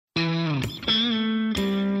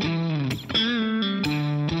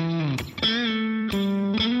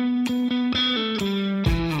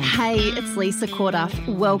it's Lisa Corduff.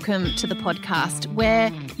 Welcome to the podcast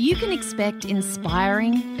where you can expect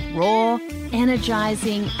inspiring, raw,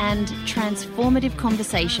 energizing and transformative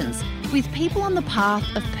conversations with people on the path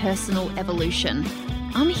of personal evolution.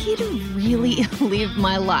 I'm here to really live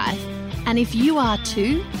my life, and if you are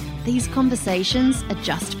too, these conversations are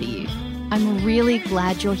just for you. I'm really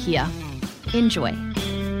glad you're here. Enjoy.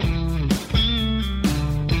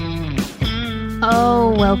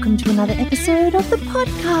 Oh, welcome to another episode of the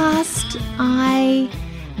podcast. I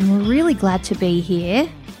am really glad to be here,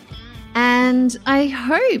 and I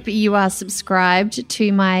hope you are subscribed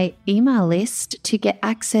to my email list to get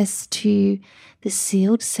access to the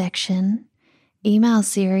Sealed Section email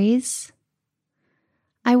series.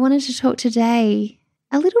 I wanted to talk today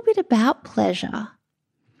a little bit about pleasure,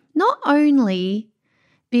 not only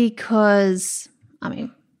because,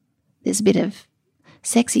 there's a bit of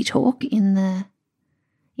sexy talk in the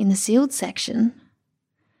Sealed section,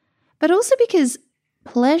 but also because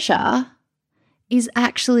pleasure is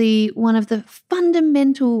actually one of the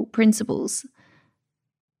fundamental principles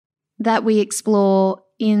that we explore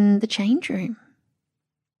in the Change Room.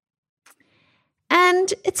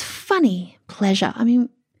 And it's funny, pleasure. I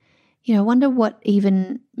wonder what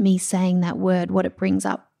even me saying that word, what it brings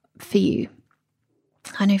up for you.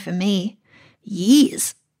 I know for me,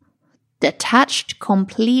 years detached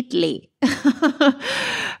completely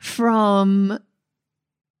from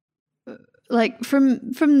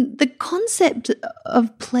the concept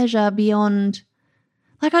of pleasure beyond,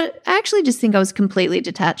 I actually just think I was completely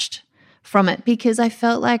detached from it because I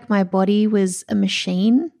felt like my body was a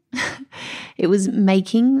machine. It was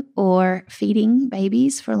making or feeding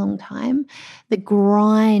babies for a long time. The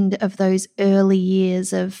grind of those early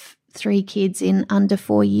years of 3 kids in under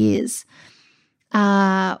 4 years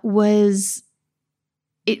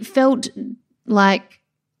it felt like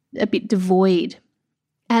a bit devoid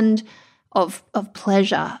and of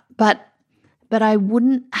pleasure, but I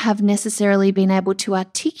wouldn't have necessarily been able to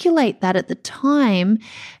articulate that at the time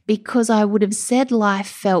because I would have said life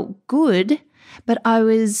felt good, but I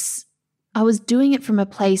was doing it from a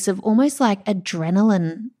place of almost like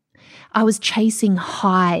adrenaline. I was chasing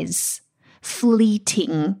highs,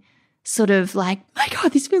 fleeting, sort of like, my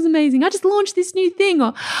God, this feels amazing. I just launched this new thing,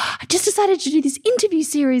 or I just decided to do this interview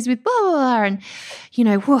series with blah, blah, blah. And,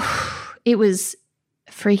 it was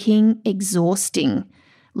freaking exhausting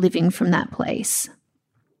living from that place.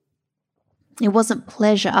 It wasn't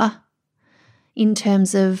pleasure in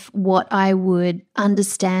terms of what I would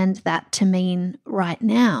understand that to mean right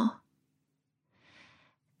now.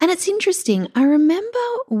 And it's interesting. I remember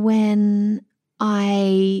when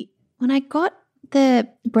I got the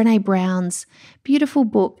Brené Brown's beautiful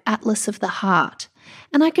book, Atlas of the Heart.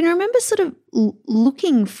 And I can remember sort of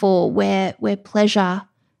looking for where pleasure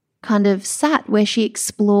kind of sat, where she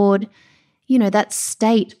explored, that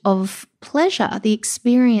state of pleasure, the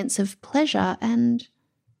experience of pleasure. And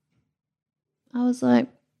I was like,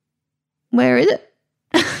 where is it?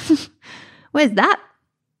 Where's that?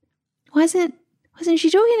 Why isn't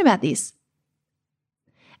she talking about this?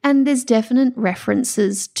 And there's definite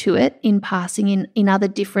references to it in passing in other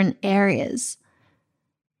different areas.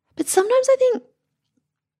 But sometimes I think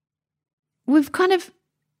we've kind of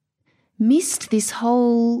missed this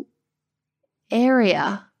whole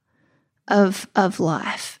area of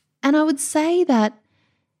life. And I would say that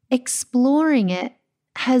exploring it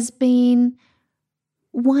has been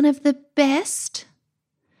one of the best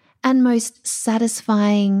and most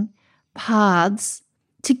satisfying paths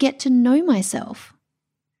to get to know myself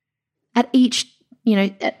at each,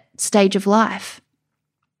 stage of life.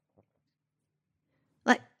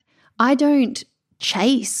 Like, I don't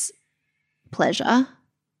chase pleasure.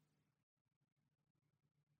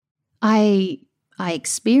 I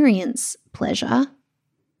experience pleasure.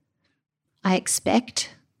 I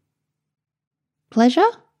expect pleasure.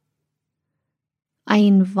 I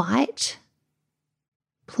invite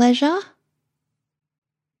pleasure.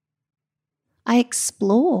 I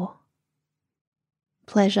explore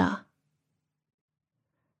pleasure.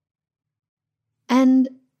 And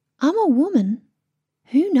I'm a woman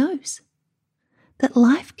who knows that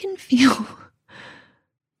life can feel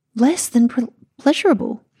less than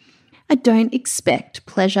pleasurable. I don't expect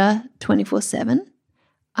pleasure 24/7.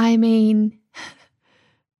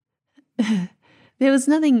 There was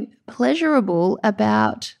nothing pleasurable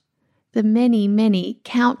about the many, many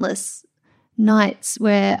countless nights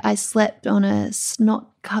where I slept on a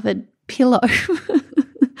snot-covered pillow,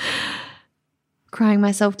 crying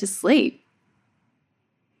myself to sleep.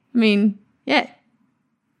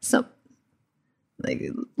 So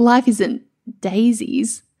life isn't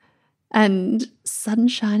daisies. and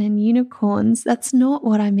sunshine and unicorns. That's not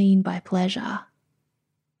what I mean by pleasure.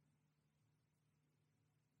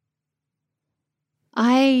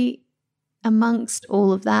 I, amongst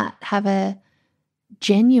all of that, have a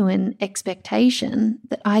genuine expectation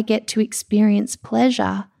that I get to experience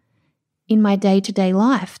pleasure in my day-to-day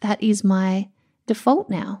life. That is my default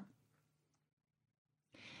now.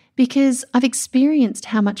 Because I've experienced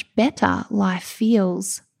how much better life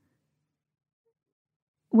feels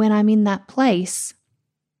when I'm in that place.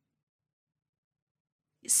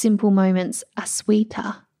 Simple moments are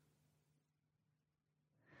sweeter.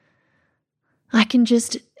 I can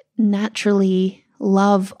just naturally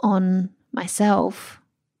love on myself,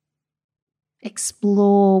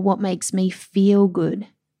 explore what makes me feel good,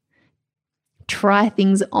 try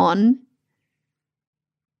things on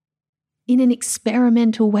in an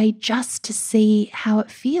experimental way just to see how it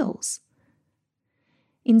feels,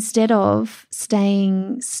 instead of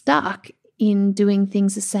staying stuck in doing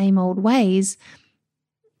things the same old ways.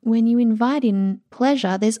 When you invite in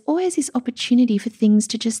pleasure, there's always this opportunity for things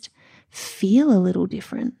to just feel a little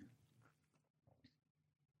different.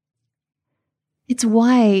 It's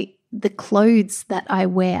why the clothes that I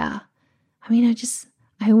wear,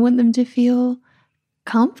 I want them to feel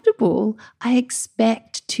comfortable. I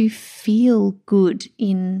expect to feel good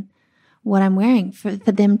in what I'm wearing, for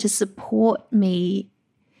them to support me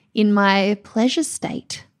in my pleasure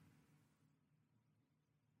state.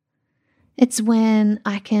 It's when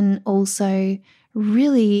I can also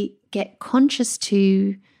really get conscious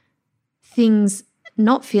to things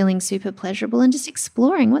not feeling super pleasurable and just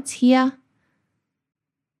exploring what's here,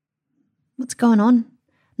 what's going on.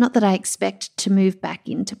 Not that I expect to move back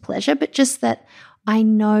into pleasure, but just that I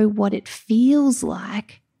know what it feels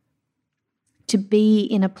like to be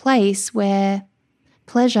in a place where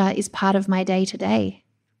pleasure is part of my day-to-day.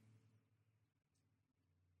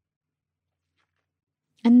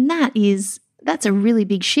 And that's a really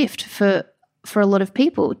big shift for a lot of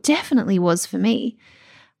people. It definitely was for me.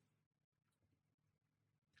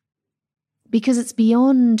 Because it's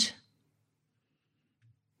beyond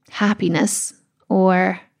happiness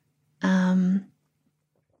or,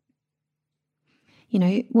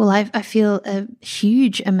 I feel a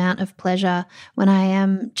huge amount of pleasure when I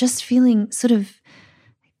am just feeling sort of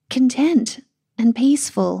content and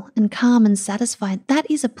peaceful and calm and satisfied. That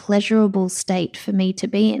is a pleasurable state for me to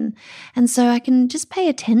be in. And so I can just pay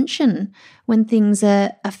attention when things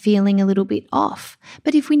are feeling a little bit off.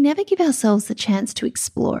 But if we never give ourselves the chance to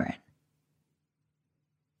explore it,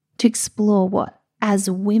 to explore what, as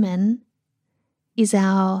women, is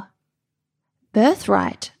our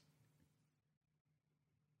birthright,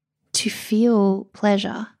 to feel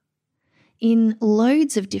pleasure in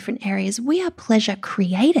loads of different areas. We are pleasure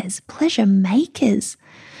creators, pleasure makers.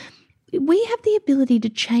 We have the ability to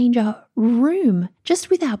change our room just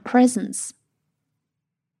with our presence.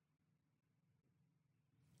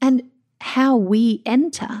 And how we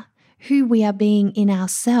enter, who we are being in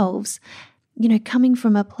ourselves, coming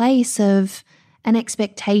from a place of an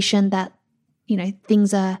expectation that,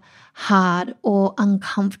 things are hard or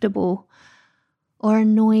uncomfortable or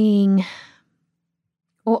annoying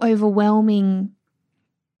or overwhelming.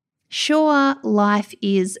 Sure, life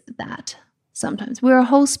is that sometimes. We're a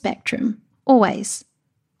whole spectrum, always.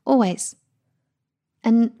 But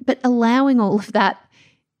allowing all of that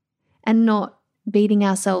and not beating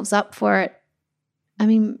ourselves up for it,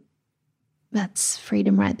 that's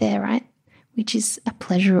freedom right there, right? Which is a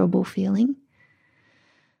pleasurable feeling.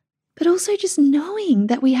 But also just knowing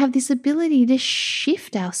that we have this ability to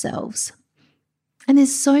shift ourselves. And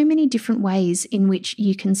there's so many different ways in which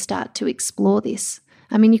you can start to explore this.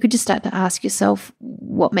 You could just start to ask yourself,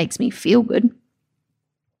 what makes me feel good?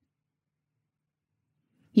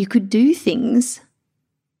 You could do things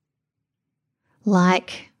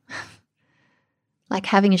like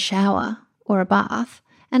having a shower or a bath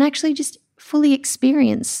and actually just fully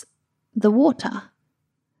experience the water.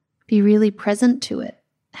 Be really present to it.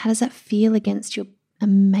 How does that feel against your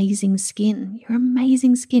amazing skin? Your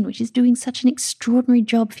amazing skin, which is doing such an extraordinary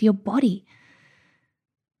job for your body.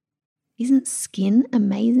 Isn't skin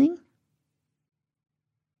amazing?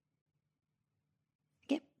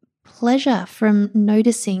 Get pleasure from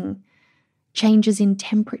noticing changes in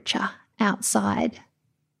temperature outside,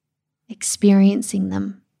 experiencing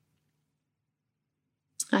them.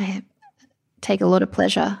 I take a lot of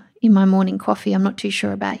pleasure in my morning coffee. I'm not too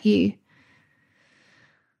sure about you.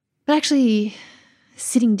 But actually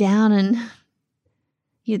sitting down and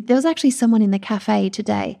there was actually someone in the cafe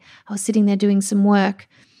today. I was sitting there doing some work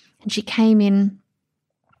and she came in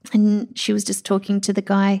and she was just talking to the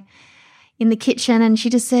guy in the kitchen and she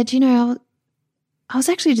just said, I was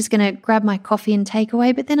actually just going to grab my coffee and take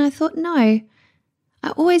away, but then I thought, no, I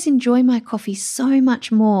always enjoy my coffee so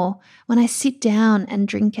much more when I sit down and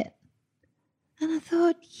drink it. And I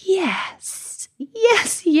thought, yes,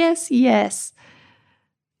 yes, yes, yes.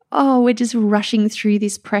 Oh, we're just rushing through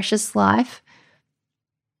this precious life.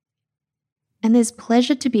 And there's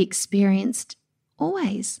pleasure to be experienced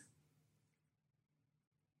always.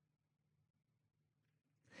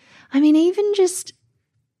 I mean, even just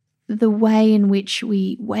the way in which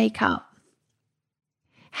we wake up,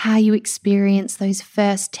 how you experience those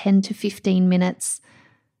first 10 to 15 minutes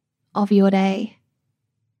of your day.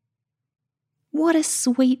 What a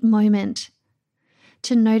sweet moment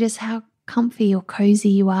to notice how comfy or cozy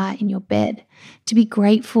you are in your bed, to be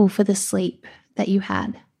grateful for the sleep that you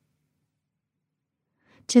had,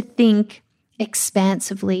 to think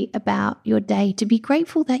expansively about your day, to be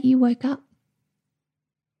grateful that you woke up.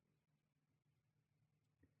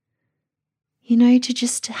 You know, to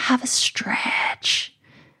just have a stretch,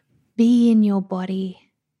 be in your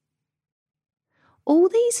body. All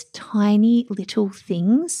these tiny little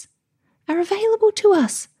things are available to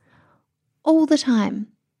us all the time.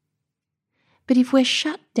 But if we're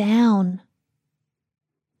shut down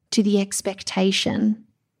to the expectation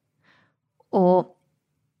or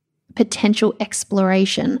potential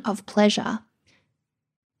exploration of pleasure,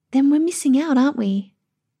 then we're missing out, aren't we?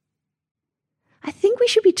 I think we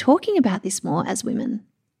should be talking about this more as women.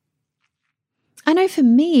 I know for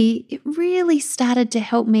me, it really started to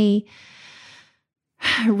help me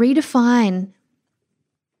redefine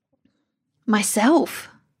myself.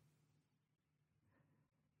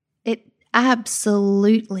 It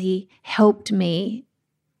absolutely helped me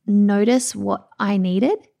notice what I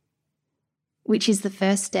needed, which is the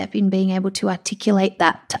first step in being able to articulate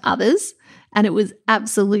that to others. And it was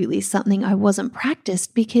absolutely something I wasn't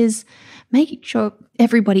practiced, because making sure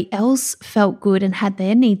everybody else felt good and had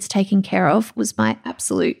their needs taken care of was my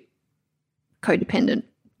absolute codependent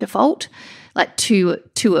default,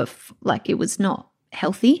 like it was not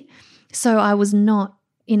healthy. So I was not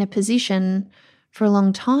in a position for a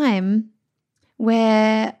long time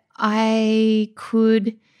where I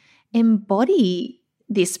could embody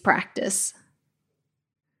this practice,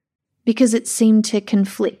 because it seemed to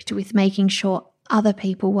conflict with making sure other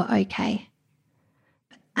people were okay.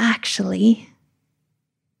 But actually,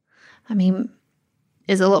 I mean,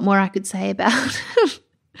 there's a lot more I could say about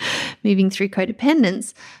moving through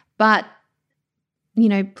codependence, but, you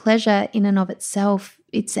know, pleasure in and of itself,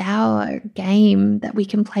 it's our game that we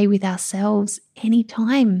can play with ourselves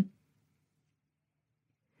anytime.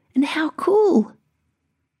 And how cool.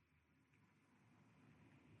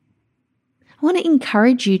 I want to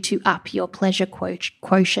encourage you to up your pleasure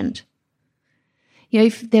quotient. You know,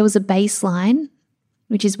 if there was a baseline,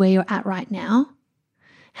 which is where you're at right now,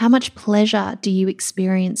 how much pleasure do you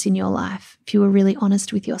experience in your life if you were really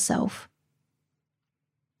honest with yourself?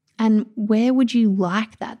 And where would you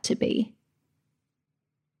like that to be?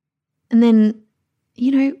 And then,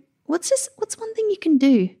 you know, what's one thing you can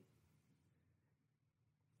do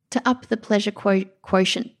to up the pleasure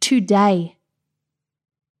quotient today?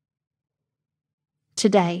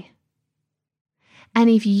 And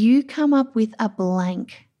if you come up with a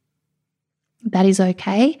blank, that is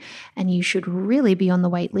okay. And you should really be on the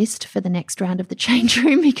wait list for the next round of the Change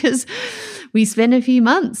Room, because we spend a few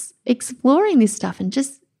months exploring this stuff and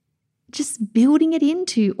just building it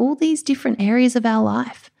into all these different areas of our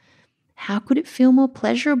life. How could it feel more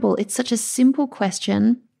pleasurable? It's such a simple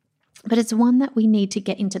question, but it's one that we need to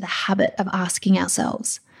get into the habit of asking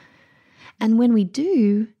ourselves. And when we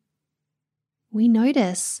do, we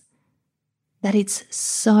notice that it's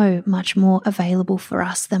so much more available for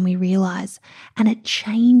us than we realize. And it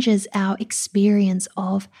changes our experience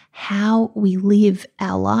of how we live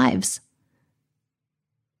our lives.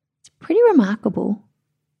 It's pretty remarkable.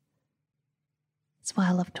 That's why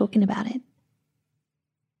I love talking about it.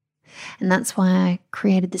 And that's why I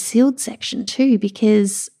created the sealed section too,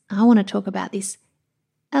 because I want to talk about this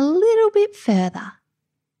a little bit further,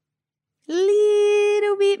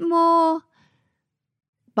 little bit more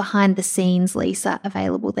behind the scenes, Lisa,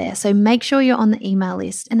 available there. So make sure you're on the email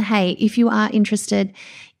list. And hey, if you are interested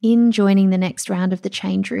in joining the next round of the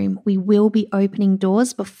Change Room, we will be opening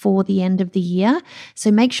doors before the end of the year.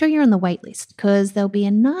 So make sure you're on the wait list, because there'll be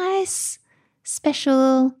a nice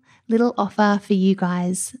special little offer for you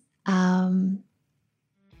guys.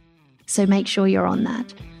 So make sure you're on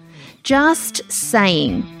that. Just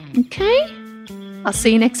saying, okay? I'll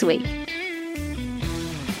see you next week.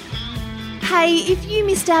 Hey, if you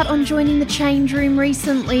missed out on joining the Change Room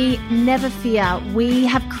recently, never fear. We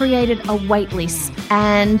have created a waitlist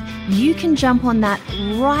and you can jump on that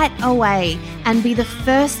right away and be the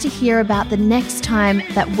first to hear about the next time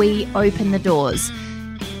that we open the doors.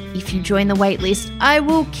 If you join the waitlist, I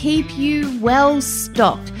will keep you well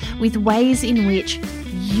stocked with ways in which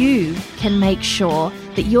you can make sure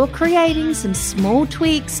that you're creating some small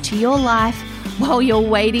tweaks to your life while you're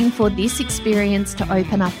waiting for this experience to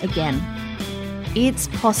open up again. It's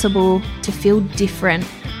possible to feel different,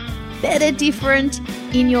 better different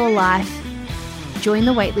in your life. Join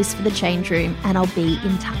the waitlist for the Change Room and I'll be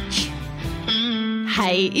in touch.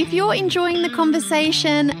 Hey, if you're enjoying the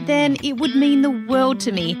conversation, then it would mean the world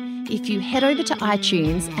to me if you head over to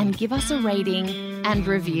iTunes and give us a rating and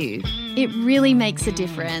review. It really makes a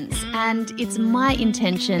difference, and it's my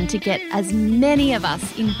intention to get as many of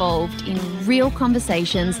us involved in real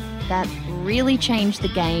conversations that really change the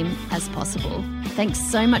game as possible. Thanks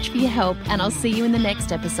so much for your help, and I'll see you in the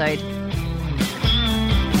next episode.